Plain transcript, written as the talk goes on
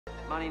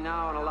Money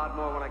now and a lot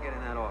more when I get in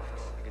that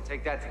office. I can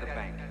take that to the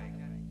bank.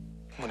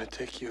 I'm gonna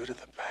take you to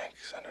the bank,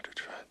 Senator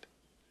Trent.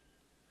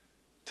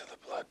 To the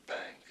blood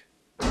bank.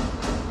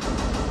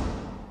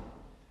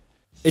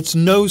 It's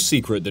no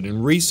secret that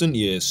in recent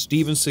years,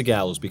 Steven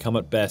Seagal has become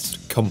at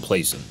best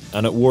complacent,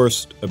 and at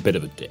worst, a bit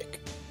of a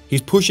dick.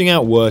 He's pushing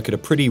out work at a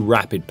pretty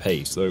rapid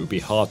pace, though it would be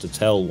hard to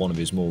tell one of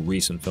his more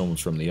recent films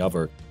from the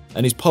other,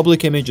 and his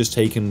public image has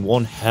taken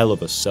one hell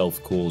of a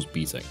self-caused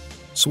beating.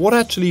 So what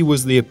actually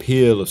was the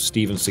appeal of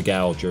Steven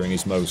Seagal during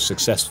his most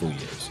successful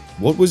years?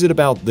 What was it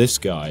about this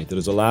guy that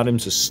has allowed him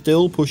to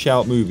still push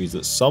out movies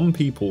that some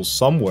people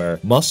somewhere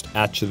must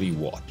actually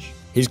watch?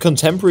 His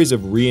contemporaries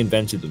have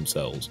reinvented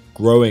themselves,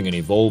 growing and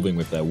evolving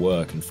with their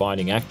work and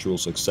finding actual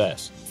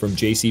success, from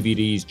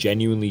JCVD's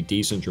genuinely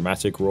decent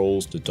dramatic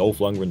roles to Dolph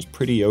Lundgren's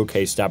pretty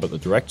okay stab at the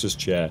director's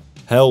chair.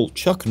 Hell,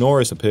 Chuck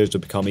Norris appears to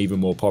have become even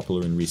more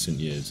popular in recent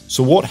years.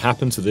 So what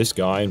happened to this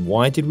guy and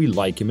why did we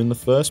like him in the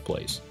first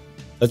place?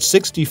 At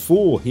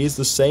 64, he is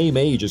the same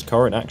age as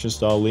current action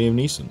star Liam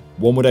Neeson.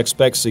 One would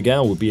expect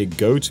Seagal would be a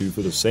go-to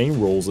for the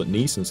same roles that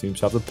Neeson seems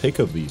to have the pick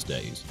of these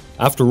days.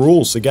 After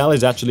all, Seagal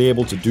is actually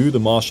able to do the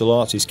martial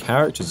arts his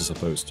characters are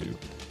supposed to.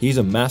 He's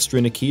a master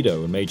in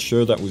Aikido and made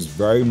sure that was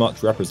very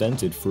much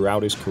represented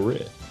throughout his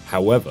career.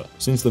 However,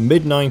 since the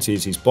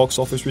mid-90s, his box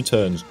office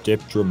returns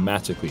dipped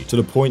dramatically to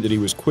the point that he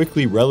was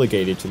quickly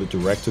relegated to the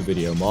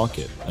direct-to-video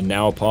market, and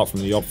now apart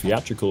from the odd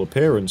theatrical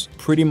appearance,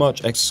 pretty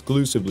much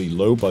exclusively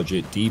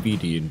low-budget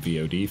DVD and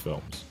VOD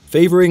films.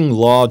 Favoring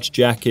large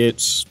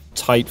jackets,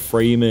 tight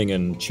framing,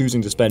 and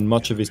choosing to spend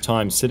much of his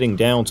time sitting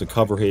down to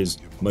cover his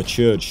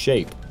matured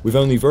shape, with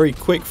only very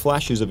quick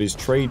flashes of his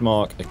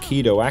trademark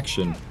Aikido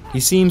action, he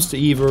seems to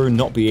either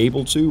not be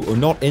able to or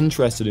not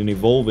interested in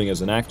evolving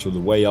as an actor the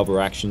way other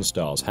action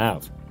stars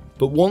have.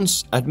 But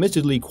once,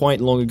 admittedly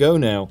quite long ago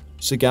now,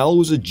 Seagal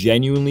was a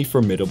genuinely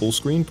formidable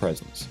screen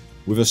presence,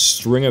 with a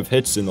string of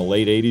hits in the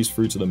late 80s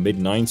through to the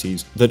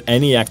mid-90s that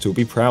any actor would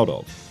be proud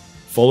of.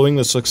 Following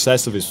the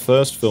success of his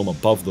first film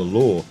Above the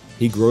Law,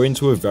 he grew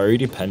into a very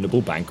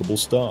dependable, bankable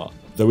star.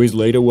 Though his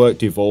later work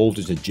devolved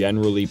into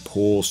generally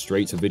poor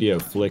straight-to-video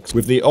flicks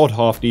with the odd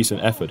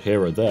half-decent effort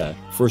here or there,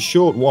 for a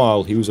short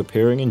while he was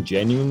appearing in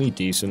genuinely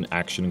decent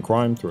action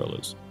crime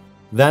thrillers.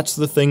 That's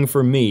the thing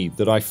for me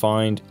that I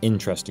find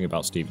interesting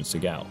about Steven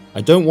Seagal.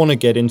 I don't want to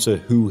get into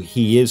who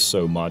he is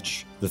so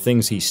much, the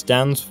things he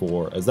stands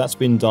for, as that's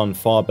been done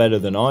far better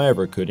than I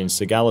ever could in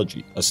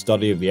Seagalogy, a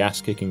study of the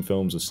ass-kicking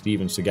films of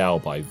Steven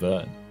Seagal by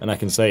Verne. And I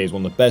can say is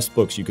one of the best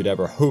books you could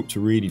ever hope to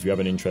read if you have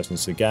an interest in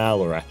Seagal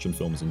or action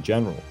films in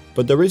general.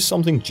 But there is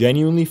something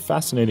genuinely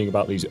fascinating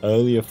about these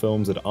earlier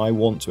films that I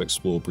want to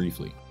explore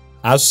briefly.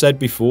 As said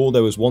before,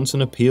 there was once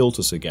an appeal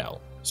to Seagal,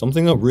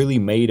 something that really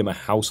made him a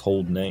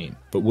household name.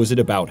 But was it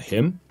about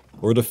him,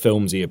 or the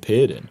films he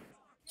appeared in?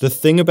 The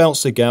thing about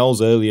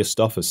Seagal's earlier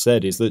stuff as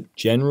said is that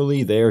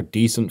generally they are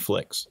decent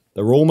flicks.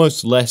 They're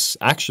almost less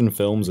action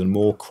films and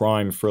more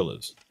crime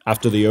thrillers.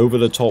 After the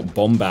over-the-top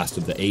bombast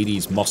of the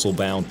 80s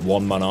muscle-bound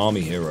one-man army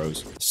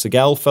heroes,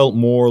 Seagal felt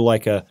more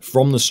like a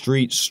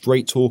from-the-street,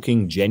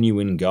 straight-talking,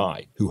 genuine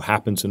guy who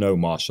happened to know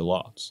martial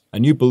arts.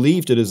 And you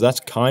believed it as that's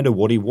kind of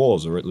what he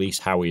was, or at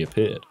least how he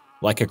appeared.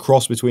 Like a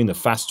cross between the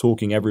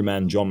fast-talking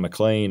everyman John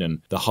McClane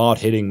and the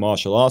hard-hitting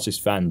martial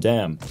artist Van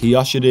Damme, he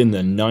ushered in the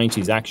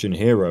 90s action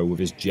hero with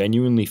his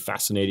genuinely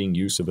fascinating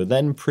use of a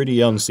then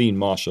pretty unseen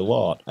martial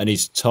art and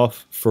his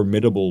tough,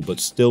 formidable, but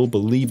still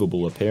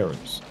believable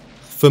appearance.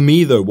 For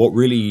me though, what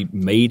really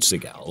made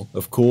Seagal,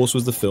 of course,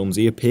 was the films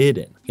he appeared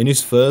in. In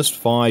his first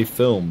 5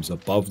 films,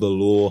 Above the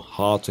Law,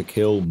 Hard to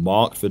Kill,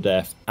 Marked for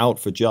Death, Out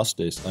for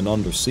Justice, and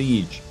Under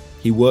Siege,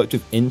 he worked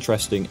with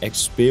interesting,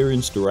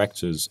 experienced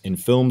directors in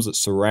films that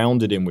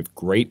surrounded him with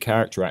great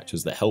character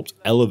actors that helped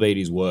elevate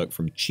his work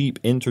from cheap,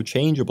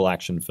 interchangeable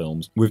action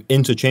films with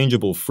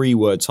interchangeable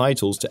free-word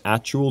titles to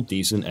actual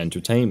decent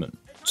entertainment.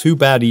 Too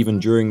bad even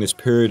during this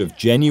period of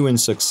genuine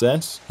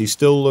success, he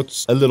still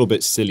looks a little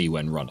bit silly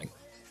when running.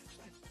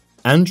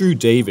 Andrew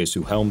Davis,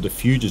 who helmed The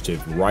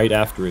Fugitive right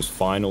after his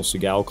final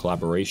Seagal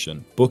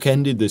collaboration,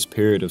 bookended this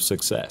period of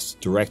success,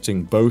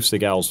 directing both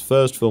Seagal's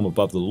first film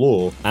Above the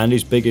Law and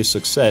his biggest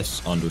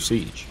success, Under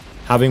Siege.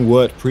 Having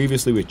worked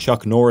previously with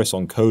Chuck Norris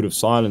on Code of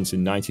Silence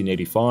in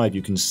 1985,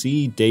 you can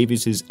see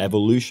Davis's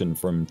evolution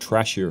from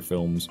trashier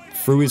films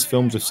through his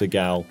films with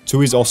Seagal to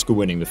his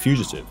Oscar-winning The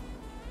Fugitive.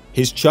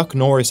 His Chuck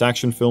Norris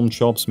action film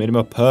chops made him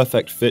a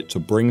perfect fit to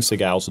bring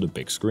Seagal to the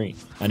big screen,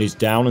 and his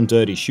down and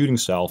dirty shooting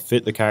style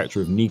fit the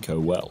character of Nico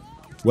well.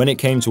 When it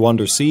came to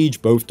Under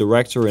Siege, both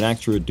director and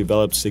actor had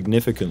developed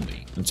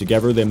significantly, and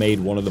together they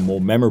made one of the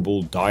more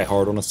memorable Die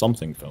Hard on a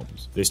Something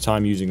films, this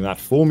time using that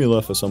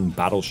formula for some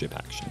battleship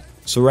action.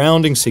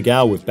 Surrounding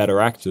Seagal with better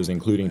actors,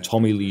 including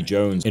Tommy Lee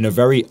Jones in a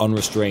very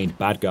unrestrained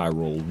bad guy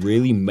role,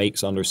 really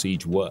makes Under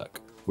Siege work,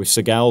 with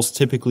Seagal's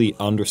typically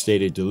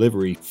understated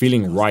delivery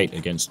feeling right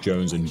against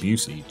Jones and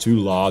Busey, two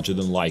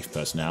larger-than-life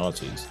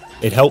personalities.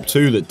 It helped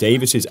too that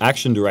Davis's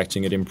action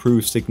directing had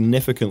improved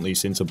significantly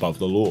since Above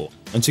the Law,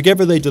 and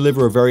together they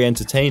deliver a very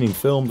entertaining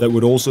film that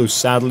would also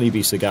sadly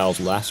be Seagal's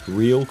last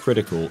real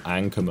critical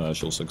and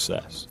commercial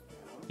success.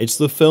 It's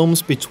the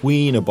films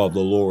between Above the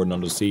Law and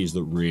Under Siege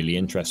that really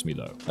interest me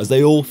though, as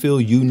they all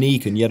feel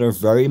unique and yet are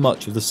very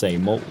much of the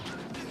same mold.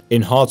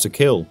 In Hard to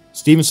Kill,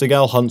 Steven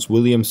Seagal hunts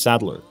William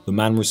Sadler, the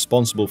man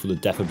responsible for the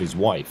death of his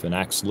wife, and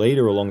acts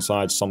later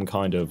alongside some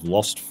kind of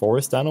lost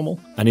forest animal,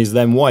 and his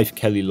then wife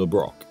Kelly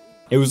LeBrock.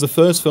 It was the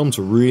first film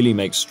to really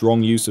make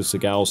strong use of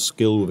Seagal's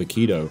skill with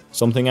Aikido,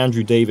 something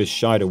Andrew Davis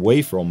shied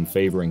away from,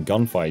 favouring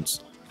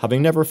gunfights,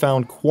 having never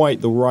found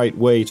quite the right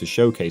way to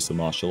showcase the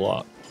martial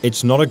art.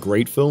 It's not a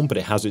great film, but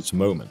it has its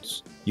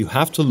moments. You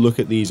have to look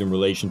at these in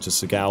relation to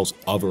Seagal's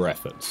other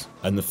efforts,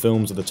 and the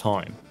films of the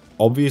time.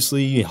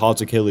 Obviously, Hard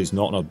to Kill is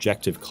not an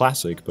objective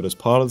classic, but as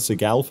part of the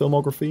Seagal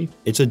filmography,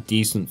 it's a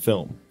decent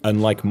film.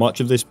 And like much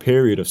of this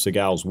period of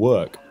Seagal's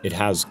work, it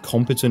has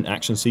competent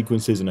action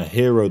sequences and a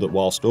hero that,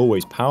 whilst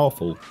always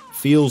powerful,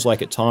 feels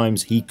like at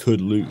times he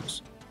could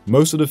lose.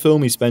 Most of the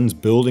film he spends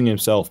building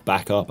himself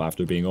back up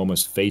after being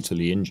almost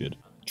fatally injured,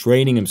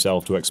 training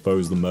himself to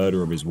expose the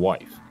murder of his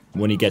wife.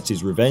 When he gets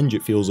his revenge,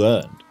 it feels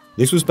earned.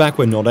 This was back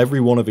when not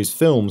every one of his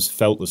films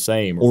felt the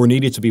same, or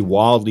needed to be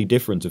wildly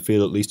different to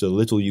feel at least a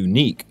little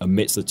unique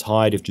amidst the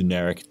tide of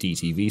generic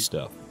DTV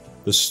stuff.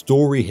 The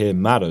story here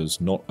matters,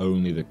 not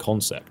only the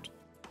concept.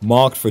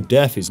 Marked for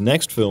Death, his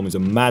next film, is a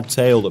mad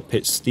tale that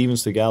pits Steven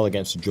Seagal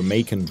against a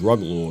Jamaican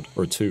drug lord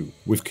or two,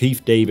 with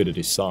Keith David at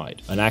his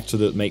side, an actor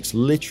that makes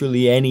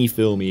literally any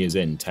film he is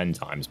in 10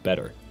 times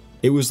better.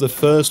 It was the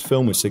first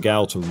film with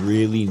Seagal to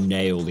really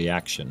nail the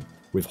action,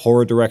 with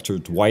horror director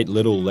Dwight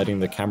Little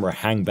letting the camera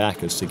hang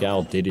back as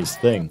Seagal did his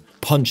thing,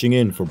 punching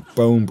in for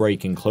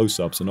bone-breaking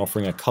close-ups and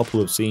offering a couple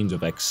of scenes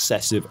of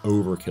excessive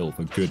overkill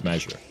for good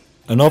measure.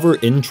 Another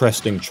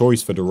interesting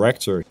choice for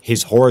director,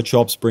 his horror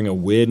chops bring a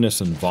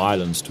weirdness and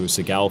violence to a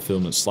Seagal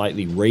film that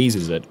slightly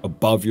raises it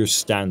above your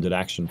standard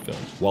action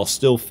film, while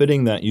still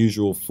fitting that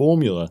usual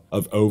formula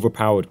of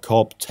overpowered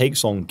cop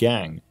takes on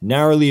gang,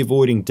 narrowly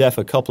avoiding death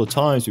a couple of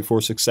times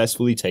before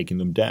successfully taking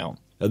them down.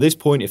 At this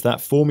point, if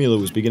that formula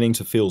was beginning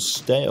to feel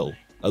stale,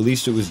 at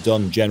least it was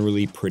done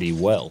generally pretty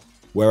well,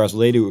 whereas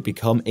later it would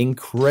become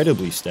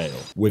incredibly stale,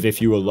 with,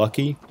 if you were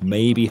lucky,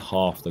 maybe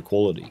half the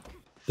quality.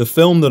 The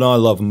film that I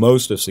love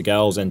most of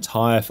Seagal's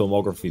entire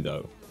filmography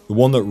though, the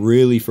one that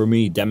really for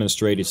me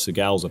demonstrated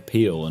Seagal's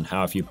appeal and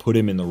how if you put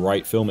him in the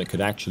right film it could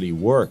actually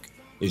work,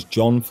 is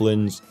John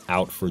Flynn's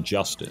Out for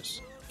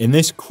Justice. In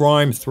this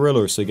crime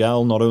thriller,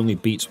 Seagal not only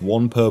beats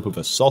one perp with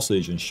a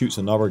sausage and shoots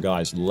another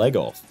guy's leg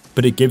off,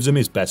 but it gives him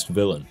his best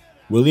villain.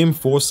 William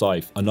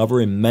Forsythe,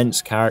 another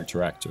immense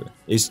character actor,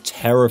 is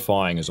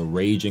terrifying as a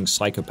raging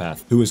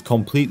psychopath who has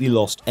completely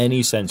lost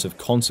any sense of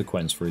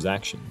consequence for his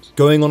actions,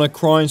 going on a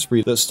crime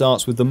spree that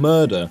starts with the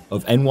murder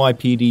of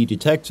NYPD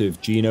detective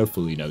Gino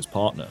Felino's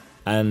partner.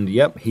 And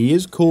yep, he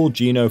is called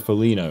Gino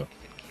Felino.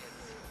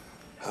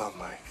 Oh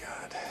my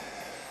god.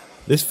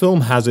 This film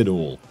has it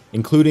all,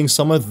 including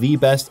some of the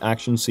best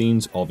action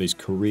scenes of his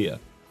career,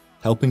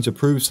 helping to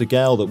prove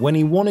Seagal that when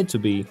he wanted to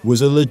be,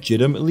 was a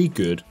legitimately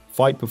good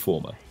fight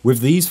performer.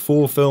 With these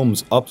 4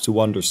 films up to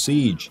Under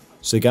Siege,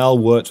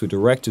 Seagal worked with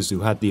directors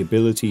who had the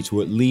ability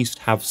to at least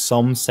have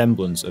some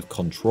semblance of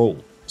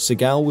control.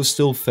 Seagal was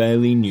still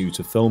fairly new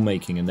to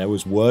filmmaking and there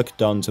was work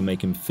done to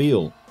make him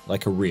feel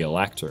like a real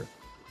actor.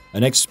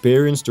 An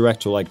experienced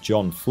director like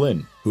John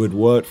Flynn, who had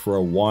worked for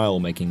a while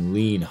making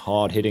lean,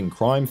 hard-hitting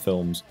crime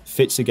films,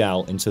 fit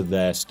Seagal into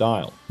their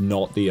style,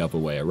 not the other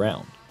way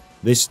around.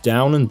 This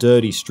down and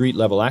dirty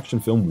street-level action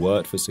film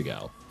worked for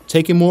Seagal,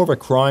 taking more of a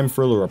crime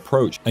thriller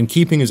approach and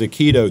keeping his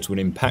Aikido to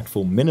an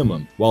impactful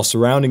minimum, while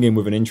surrounding him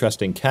with an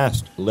interesting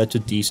cast led to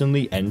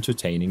decently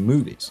entertaining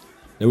movies.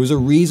 There was a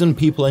reason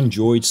people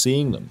enjoyed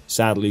seeing them.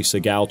 Sadly,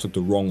 Seagal took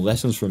the wrong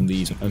lessons from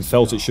these and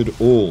felt it should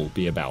all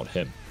be about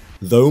him.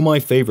 Though my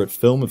favourite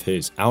film of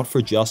his, Out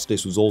for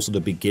Justice, was also the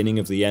beginning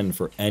of the end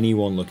for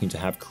anyone looking to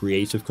have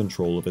creative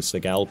control of a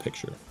Seagal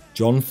picture.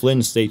 John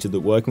Flynn stated that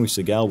working with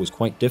Seagal was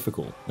quite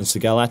difficult, and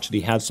Seagal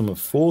actually had some of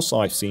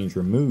Forsythe's scenes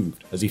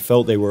removed as he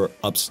felt they were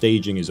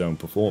upstaging his own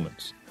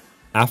performance.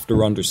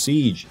 After Under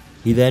Siege,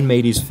 he then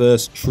made his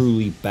first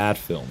truly bad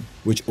film,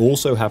 which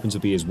also happened to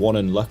be his one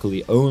and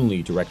luckily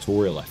only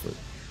directorial effort.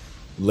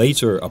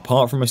 Later,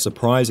 apart from a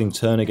surprising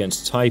turn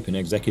against type in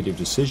Executive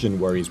Decision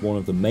where he's one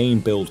of the main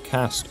build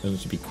cast and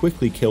to be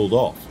quickly killed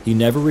off, he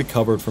never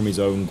recovered from his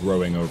own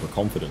growing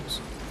overconfidence.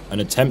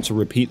 An attempt to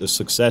repeat the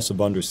success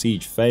of Under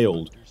Siege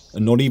failed,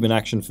 and not even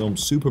action film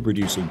super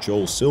producer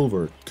Joel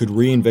Silver could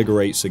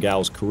reinvigorate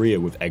Seagal's career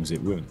with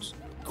Exit Wounds.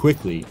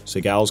 Quickly,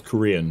 Seagal's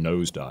career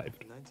nosedived.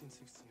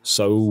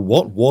 So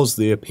what was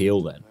the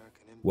appeal then?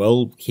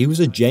 Well, he was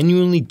a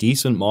genuinely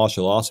decent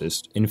martial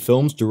artist in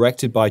films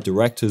directed by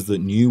directors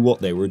that knew what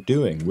they were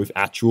doing with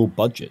actual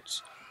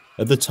budgets.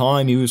 At the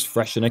time, he was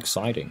fresh and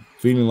exciting,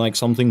 feeling like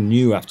something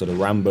new after the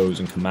Rambos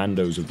and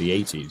Commandos of the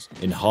 80s,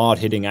 in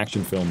hard-hitting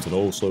action films that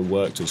also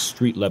worked as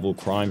street-level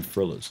crime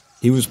thrillers.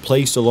 He was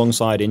placed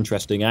alongside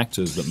interesting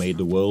actors that made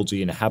the worlds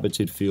he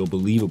inhabited feel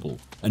believable,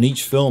 and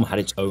each film had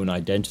its own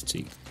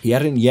identity. He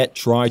hadn't yet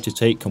tried to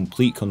take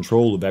complete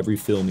control of every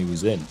film he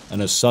was in,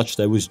 and as such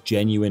there was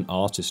genuine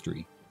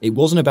artistry. It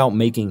wasn't about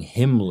making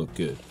him look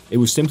good, it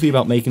was simply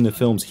about making the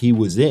films he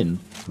was in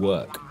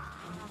work.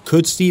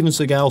 Could Steven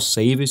Seagal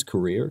save his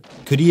career?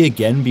 Could he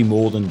again be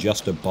more than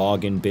just a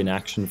bargain bin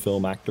action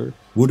film actor?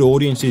 Would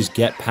audiences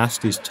get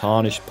past his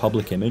tarnished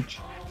public image?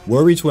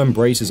 Were he to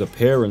embrace his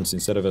appearance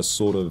instead of a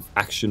sort of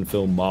action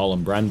film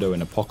Marlon Brando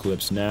in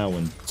Apocalypse Now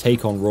and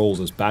take on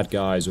roles as bad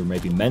guys or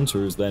maybe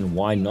mentors, then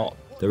why not?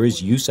 There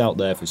is use out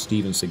there for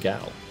Steven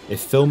Seagal. If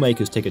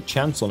filmmakers take a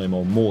chance on him,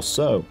 or more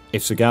so,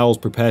 if Seagal's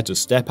prepared to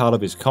step out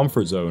of his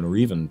comfort zone or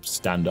even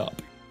stand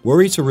up.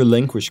 Were he to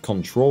relinquish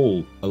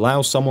control,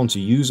 allow someone to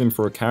use him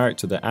for a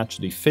character that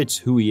actually fits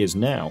who he is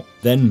now,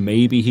 then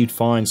maybe he'd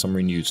find some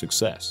renewed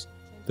success.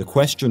 The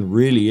question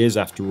really is,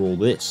 after all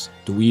this,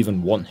 do we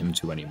even want him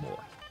to anymore?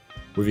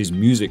 With his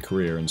music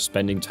career and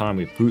spending time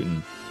with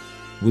Putin,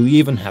 will he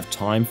even have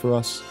time for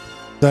us?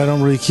 I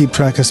don't really keep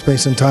track of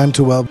space and time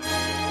too well.